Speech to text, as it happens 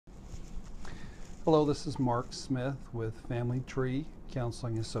Hello, this is Mark Smith with Family Tree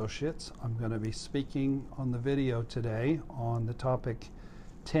Counseling Associates. I'm going to be speaking on the video today on the topic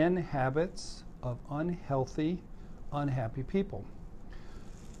 10 habits of unhealthy, unhappy people.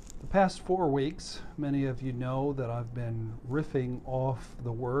 The past 4 weeks, many of you know that I've been riffing off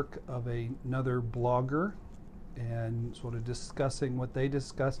the work of another blogger and sort of discussing what they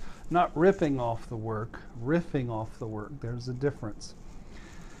discuss. Not ripping off the work, riffing off the work. There's a difference.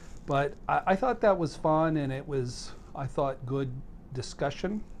 But I thought that was fun, and it was, I thought, good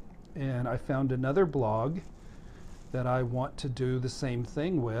discussion. And I found another blog that I want to do the same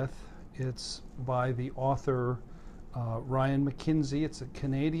thing with. It's by the author Ryan McKenzie. It's a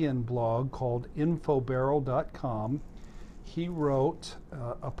Canadian blog called infobarrel.com. He wrote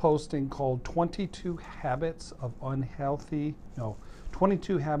a posting called 22 Habits of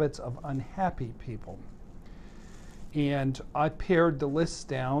 22 Habits of Unhappy People. And I pared the list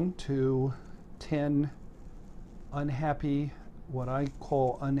down to 10 unhappy, what I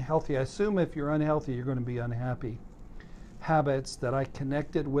call unhealthy. I assume if you're unhealthy, you're going to be unhappy. Habits that I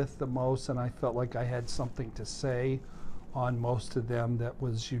connected with the most, and I felt like I had something to say on most of them that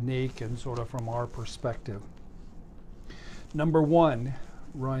was unique and sort of from our perspective. Number one,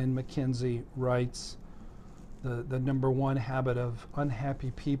 Ryan McKenzie writes, the number one habit of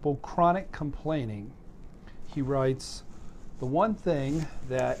unhappy people, chronic complaining. He writes, the one thing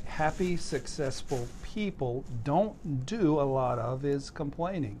that happy, successful people don't do a lot of is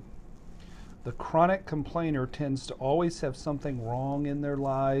complaining. The chronic complainer tends to always have something wrong in their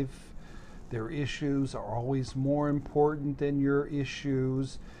life. Their issues are always more important than your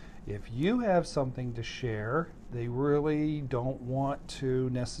issues. If you have something to share, they really don't want to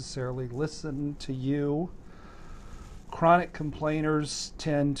necessarily listen to you. Chronic complainers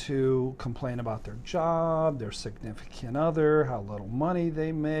tend to complain about their job, their significant other, how little money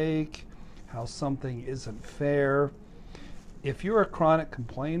they make, how something isn't fair. If you're a chronic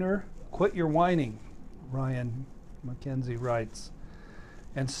complainer, quit your whining, Ryan McKenzie writes,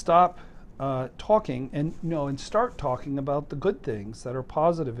 and stop talking and start talking about the good things that are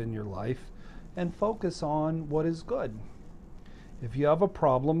positive in your life and focus on what is good. If you have a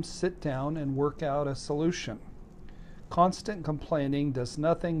problem, sit down and work out a solution. Constant complaining does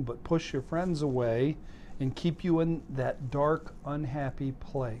nothing but push your friends away and keep you in that dark, unhappy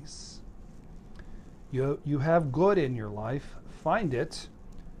place. You have good in your life, find it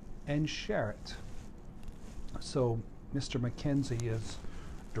and share it. So Mr. McKenzie is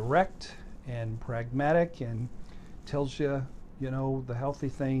direct and pragmatic and tells you, the healthy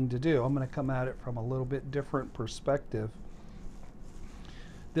thing to do. I'm going to come at it from a little bit different perspective.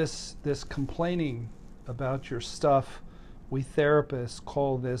 This complaining about your stuff, we therapists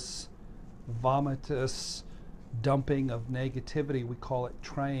call this vomitous dumping of negativity. We call it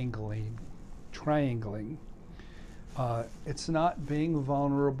triangling. It's not being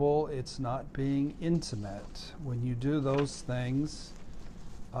vulnerable. It's not being intimate. When you do those things,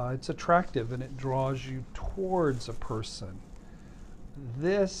 it's attractive and it draws you towards a person.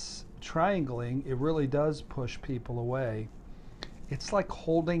 This triangling, it really does push people away. It's like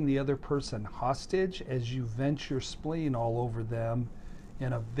holding the other person hostage as you vent your spleen all over them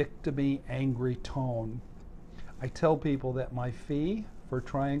in a victim-y, angry tone. I tell people that my fee for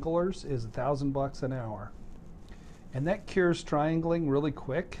trianglers is $1,000 an hour. And that cures triangling really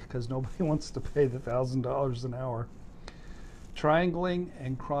quick because nobody wants to pay the $1,000 an hour. Triangling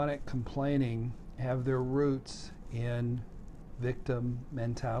and chronic complaining have their roots in victim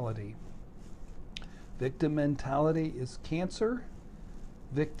mentality. Victim mentality is cancer.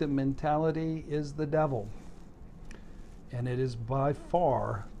 Victim mentality is the devil, and it is by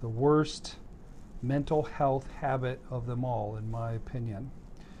far the worst mental health habit of them all, in my opinion.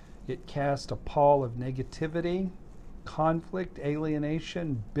 It casts a pall of negativity, conflict,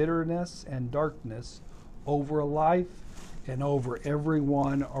 alienation, bitterness, and darkness over a life and over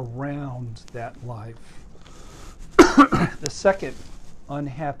everyone around that life. The second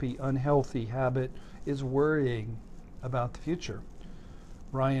unhappy, unhealthy habit is worrying about the future.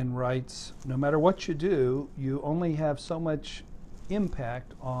 Ryan writes, no matter what you do, you only have so much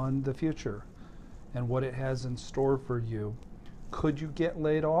impact on the future and what it has in store for you. Could you get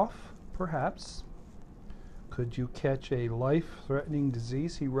laid off? Perhaps. Could you catch a life-threatening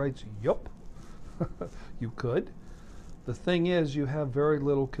disease? He writes, yup, you could. The thing is, you have very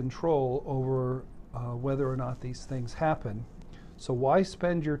little control over whether or not these things happen. So why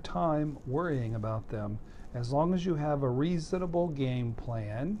spend your time worrying about them? As long as you have a reasonable game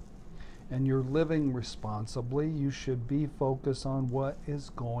plan and you're living responsibly, you should be focused on what is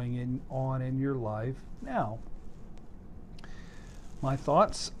going on in your life now. My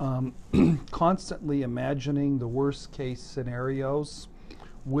thoughts, constantly imagining the worst case scenarios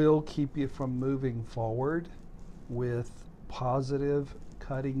will keep you from moving forward with positive,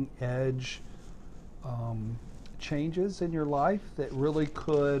 cutting edge changes in your life that really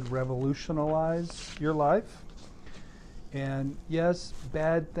could revolutionize your life. And yes,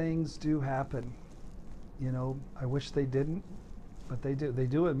 bad things do happen. You know, I wish they didn't, but they do. They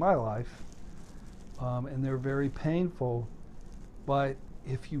do in my life, and they're very painful. But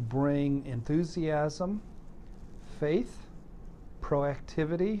if you bring enthusiasm, faith,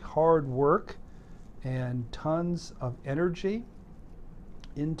 proactivity, hard work, and tons of energy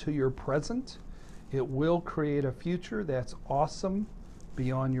into your present, it will create a future that's awesome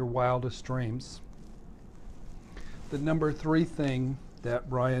beyond your wildest dreams. The number 3 thing that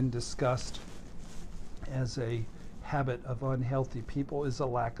Brian discussed as a habit of unhealthy people is a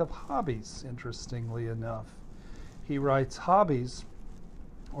lack of hobbies, interestingly enough. He writes, hobbies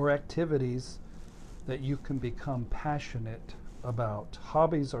or activities that you can become passionate about.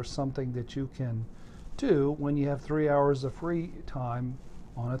 Hobbies are something that you can do when you have 3 hours of free time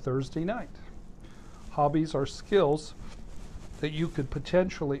on a Thursday night. Hobbies are skills that you could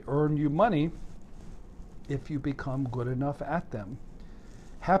potentially earn you money if you become good enough at them.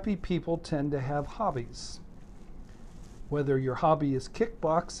 Happy people tend to have hobbies. Whether your hobby is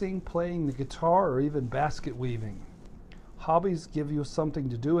kickboxing, playing the guitar, or even basket weaving. Hobbies give you something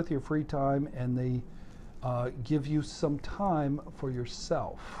to do with your free time, and they give you some time for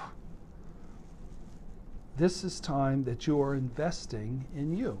yourself. This is time that you are investing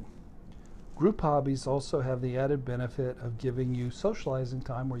in you. Group hobbies also have the added benefit of giving you socializing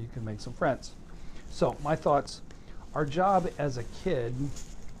time where you can make some friends. So my thoughts, our job as a kid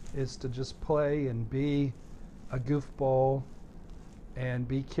is to just play and be a goofball and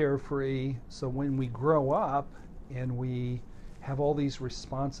be carefree. So when we grow up and we have all these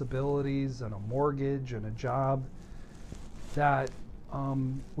responsibilities and a mortgage and a job, that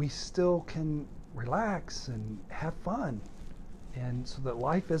we still can relax and have fun, and so that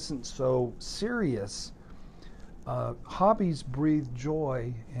life isn't so serious. Hobbies breathe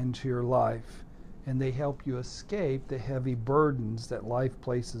joy into your life, and they help you escape the heavy burdens that life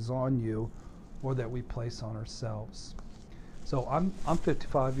places on you or that we place on ourselves. So I'm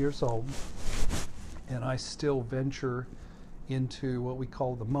 55 years old, and I still venture into what we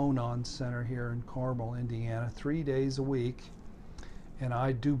call the Monon Center here in Carmel, Indiana, 3 days a week. And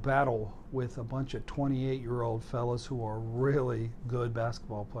I do battle with a bunch of 28-year-old fellas who are really good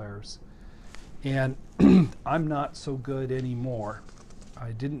basketball players. And I'm not so good anymore.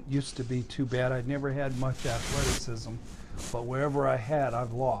 I didn't used to be too bad. I never had much athleticism, but wherever I had,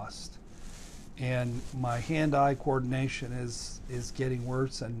 I've lost. And my hand-eye coordination is getting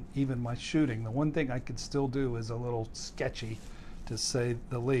worse, and even my shooting. The one thing I could still do is a little sketchy, to say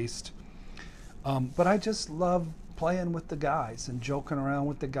the least. But I just love playing with the guys and joking around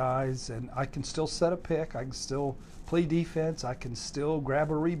with the guys, and I can still set a pick, I can still play defense, I can still grab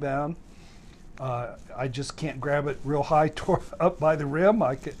a rebound. I just can't grab it real high up by the rim.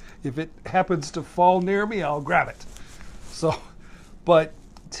 If it happens to fall near me, I'll grab it. So, but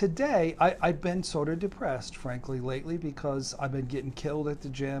today I've been sort of depressed, frankly, lately, because I've been getting killed at the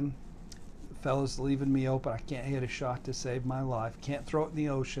gym. Fellas leaving me open. I can't hit a shot to save my life. Can't throw it in the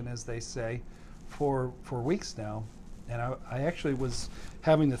ocean, as they say, for weeks now. And I actually was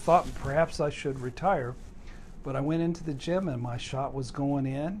having the thought perhaps I should retire. But I went into the gym and my shot was going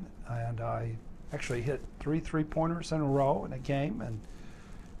in, and I actually hit 3 3-pointers in a row in a game,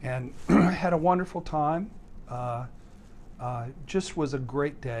 and had a wonderful time. Just was a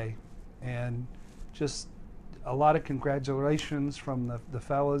great day, and just a lot of congratulations from the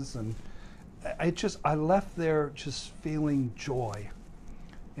fellas, and I left there just feeling joy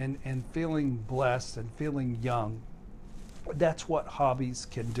and feeling blessed and feeling young. That's what hobbies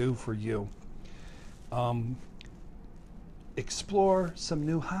can do for you. Explore some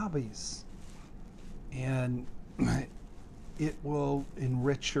new hobbies, and it will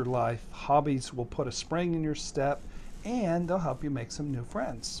enrich your life. Hobbies will put a spring in your step, and they'll help you make some new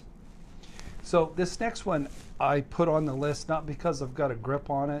friends. So this next one I put on the list not because I've got a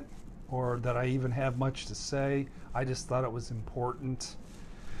grip on it or that I even have much to say. I just thought it was important.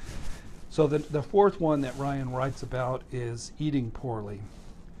 So the fourth one that Ryan writes about is eating poorly.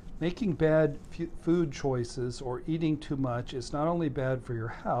 Making bad food choices or eating too much is not only bad for your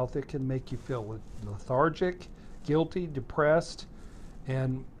health, it can make you feel lethargic, guilty, depressed,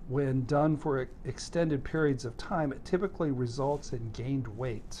 and when done for extended periods of time, it typically results in gained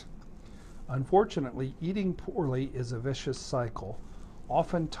weight. Unfortunately, eating poorly is a vicious cycle.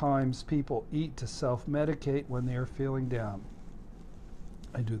 Oftentimes, people eat to self-medicate when they are feeling down.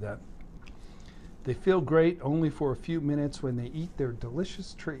 I do that. They feel great only for a few minutes when they eat their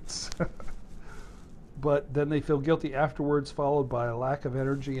delicious treats. But then they feel guilty afterwards, followed by a lack of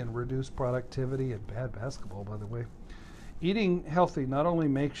energy and reduced productivity and bad basketball, by the way. Eating healthy not only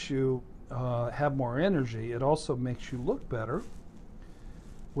makes you have more energy, it also makes you look better,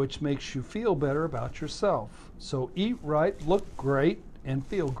 which makes you feel better about yourself. So eat right, look great, and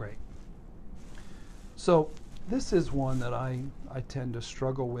feel great. So this is one that I tend to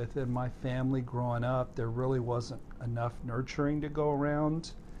struggle with in my family growing up. There really wasn't enough nurturing to go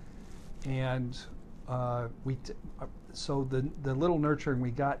around. And so the little nurturing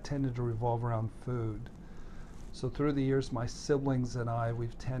we got tended to revolve around food. So through the years, my siblings and I,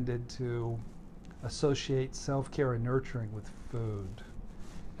 we've tended to associate self-care and nurturing with food.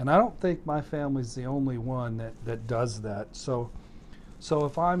 And I don't think my family's the only one that does that. So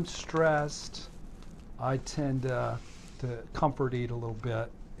if I'm stressed, I tend to comfort eat a little bit.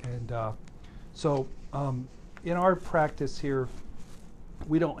 And in our practice here,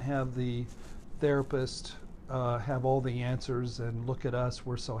 we don't have the therapist have all the answers and look at us,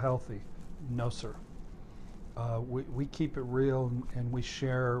 we're so healthy. No, sir. We keep it real and we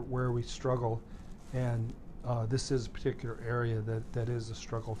share where we struggle. And this is a particular area that is a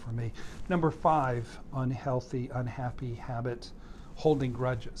struggle for me. Number 5, unhappy habit, holding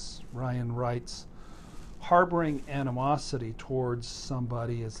grudges. Ryan writes, harboring animosity towards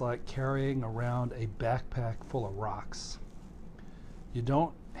somebody is like carrying around a backpack full of rocks. You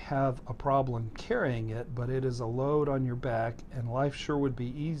don't have a problem carrying it, but it is a load on your back, and life sure would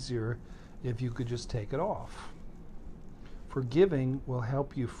be easier if you could just take it off. Forgiving will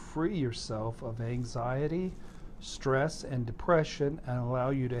help you free yourself of anxiety, stress, and depression and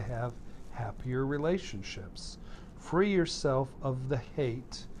allow you to have happier relationships. Free yourself of the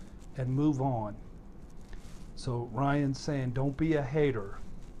hate and move on. So Ryan's saying, don't be a hater,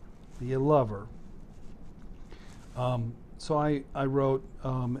 be a lover. So I wrote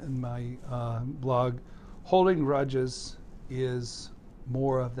in my blog, holding grudges is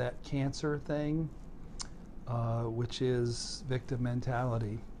more of that cancer thing, which is victim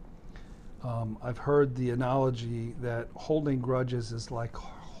mentality. I've heard the analogy that holding grudges is like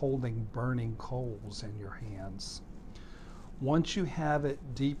holding burning coals in your hands. Once you have it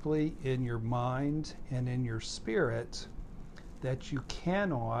deeply in your mind and in your spirit that you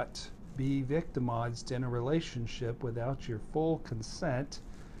cannot be victimized in a relationship without your full consent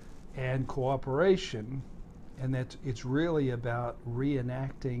and cooperation, and that it's really about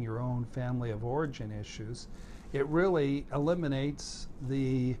reenacting your own family of origin issues, it really eliminates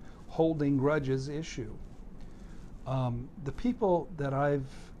the holding grudges issue. The people that I've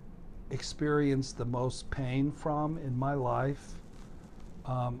experienced the most pain from in my life,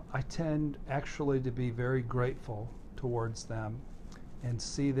 I tend actually to be very grateful towards them and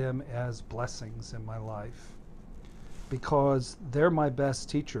see them as blessings in my life because they're my best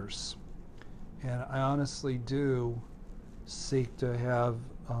teachers. And I honestly do seek to have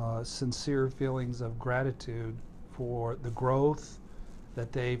sincere feelings of gratitude for the growth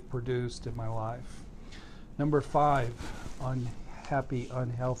that they've produced in my life. Number 5,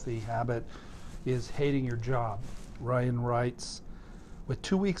 unhealthy habit is hating your job. Ryan writes, with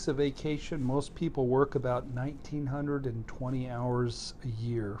 2 weeks of vacation, most people work about 1,920 hours a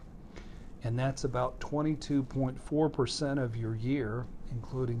year, and that's about 22.4% of your year,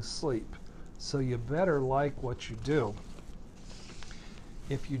 including sleep. So you better like what you do.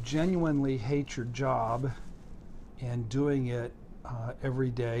 If you genuinely hate your job and doing it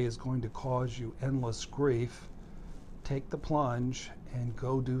every day is going to cause you endless grief, take the plunge and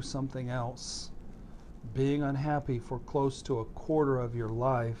go do something else. Being unhappy for close to a quarter of your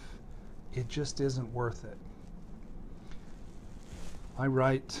life, it just isn't worth it. I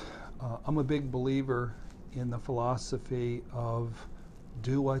write, I'm a big believer in the philosophy of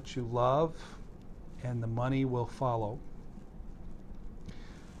do what you love and the money will follow.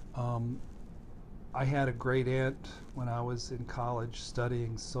 I had a great aunt when I was in college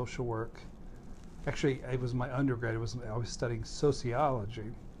studying social work. Actually, it was my undergrad. I was studying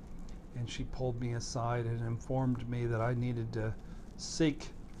sociology. And she pulled me aside and informed me that I needed to seek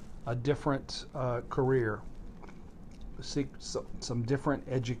a different career, seek some different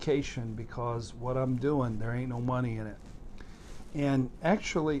education because what I'm doing, there ain't no money in it. And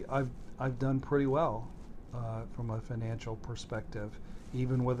actually, I've done pretty well from a financial perspective,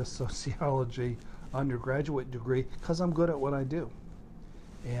 even with a sociology undergraduate degree, because I'm good at what I do.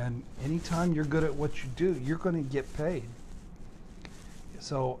 And anytime you're good at what you do, you're going to get paid.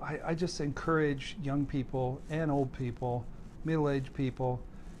 So I just encourage young people and old people, middle-aged people,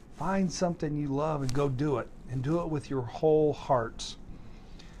 find something you love and go do it. And do it with your whole heart.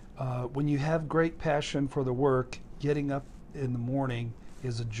 When you have great passion for the work, getting up in the morning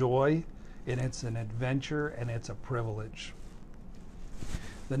is a joy, and it's an adventure, and it's a privilege.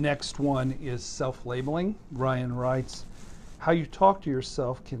 The next one is self-labeling. Ryan writes, how you talk to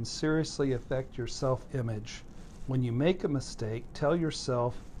yourself can seriously affect your self-image. When you make a mistake, tell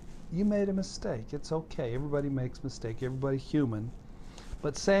yourself, you made a mistake. It's okay. Everybody makes mistakes. Everybody's human.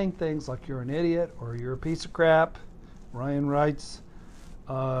 But saying things like you're an idiot or you're a piece of crap, Ryan writes,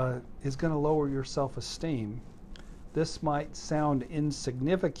 is going to lower your self-esteem. This might sound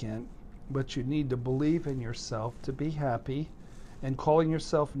insignificant, but you need to believe in yourself to be happy, and calling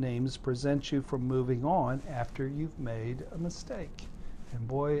yourself names prevents you from moving on after you've made a mistake. And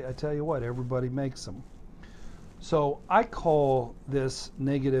boy, I tell you what, everybody makes them. So I call this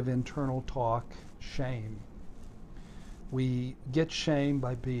negative internal talk shame. We get shame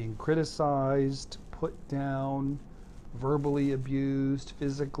by being criticized, put down, verbally abused,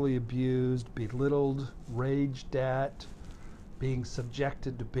 physically abused, belittled, raged at, being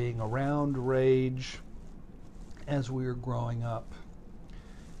subjected to being around rage as we are growing up.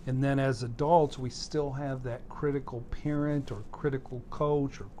 And then as adults, we still have that critical parent or critical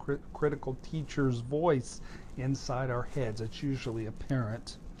coach or critical teacher's voice inside our heads. It's usually a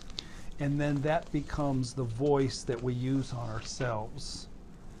parent. And then that becomes the voice that we use on ourselves.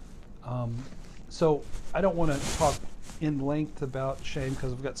 So I don't want to talk in length about shame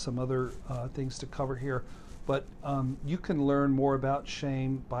because we've got some other things to cover here. But you can learn more about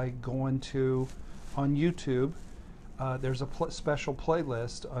shame by going to, on YouTube, there's a special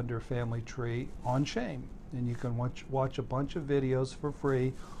playlist under Family Tree on shame. And you can watch a bunch of videos for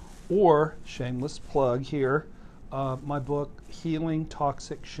free. Or, shameless plug here, my book, Healing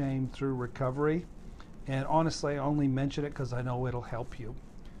Toxic Shame Through Recovery. And honestly, I only mention it because I know it'll help you.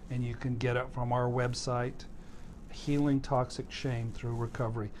 And you can get it from our website, Healing Toxic Shame Through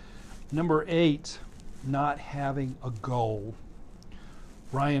Recovery. Number 8, not having a goal.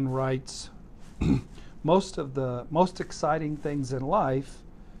 Ryan writes, most of the most exciting things in life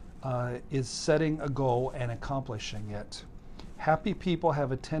is setting a goal and accomplishing it. Happy people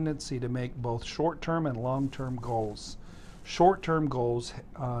have a tendency to make both short-term and long-term goals. Short-term goals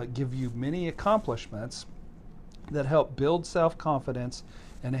give you many accomplishments that help build self-confidence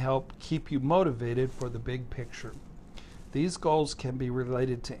and help keep you motivated for the big picture. These goals can be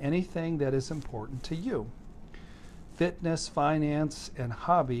related to anything that is important to you. Fitness, finance, and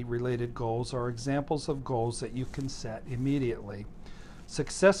hobby-related goals are examples of goals that you can set immediately.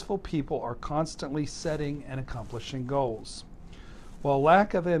 Successful people are constantly setting and accomplishing goals. While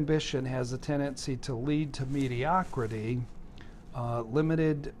lack of ambition has a tendency to lead to mediocrity,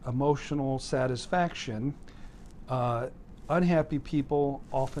 limited emotional satisfaction, unhappy people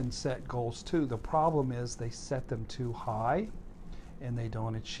often set goals too. The problem is they set them too high and they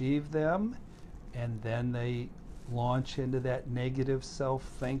don't achieve them, and then they launch into that negative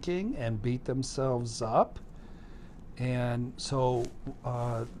self-thinking and beat themselves up. And so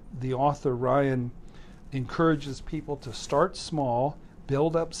the author Ryan encourages people to start small,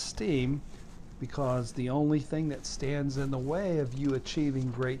 build up steam, because the only thing that stands in the way of you achieving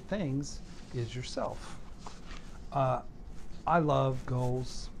great things is yourself. I love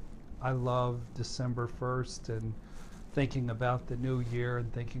goals. I love December 1st and thinking about the new year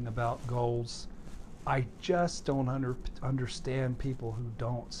and thinking about goals. I just don't understand people who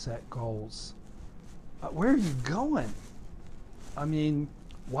don't set goals. Where are you going? I mean,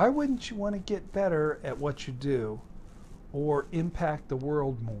 why wouldn't you want to get better at what you do, or impact the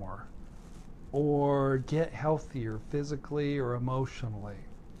world more, or get healthier physically or emotionally,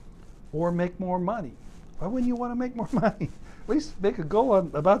 or make more money? Why wouldn't you want to make more money? At least make a goal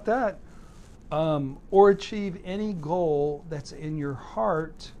about that. Or achieve any goal that's in your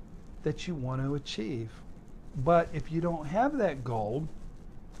heart that you want to achieve. But if you don't have that goal,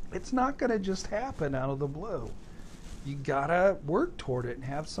 it's not going to just happen out of the blue. You gotta work toward it and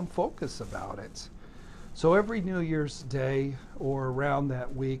have some focus about it. So every New Year's Day or around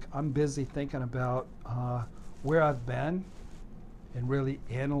that week, I'm busy thinking about where I've been and really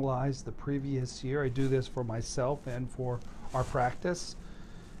analyze the previous year. I do this for myself and for our practice,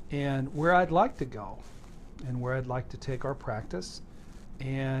 and where I'd like to go and where I'd like to take our practice,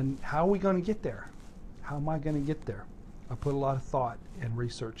 and how are we going to get there? How am I going to get there? I put a lot of thought and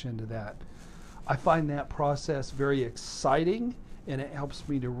research into that. I find that process very exciting, and it helps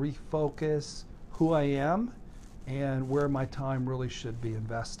me to refocus who I am and where my time really should be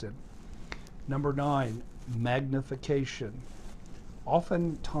invested. Number 9, magnification.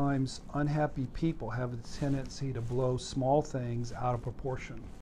 Oftentimes, unhappy people have a tendency to blow small things out of proportion.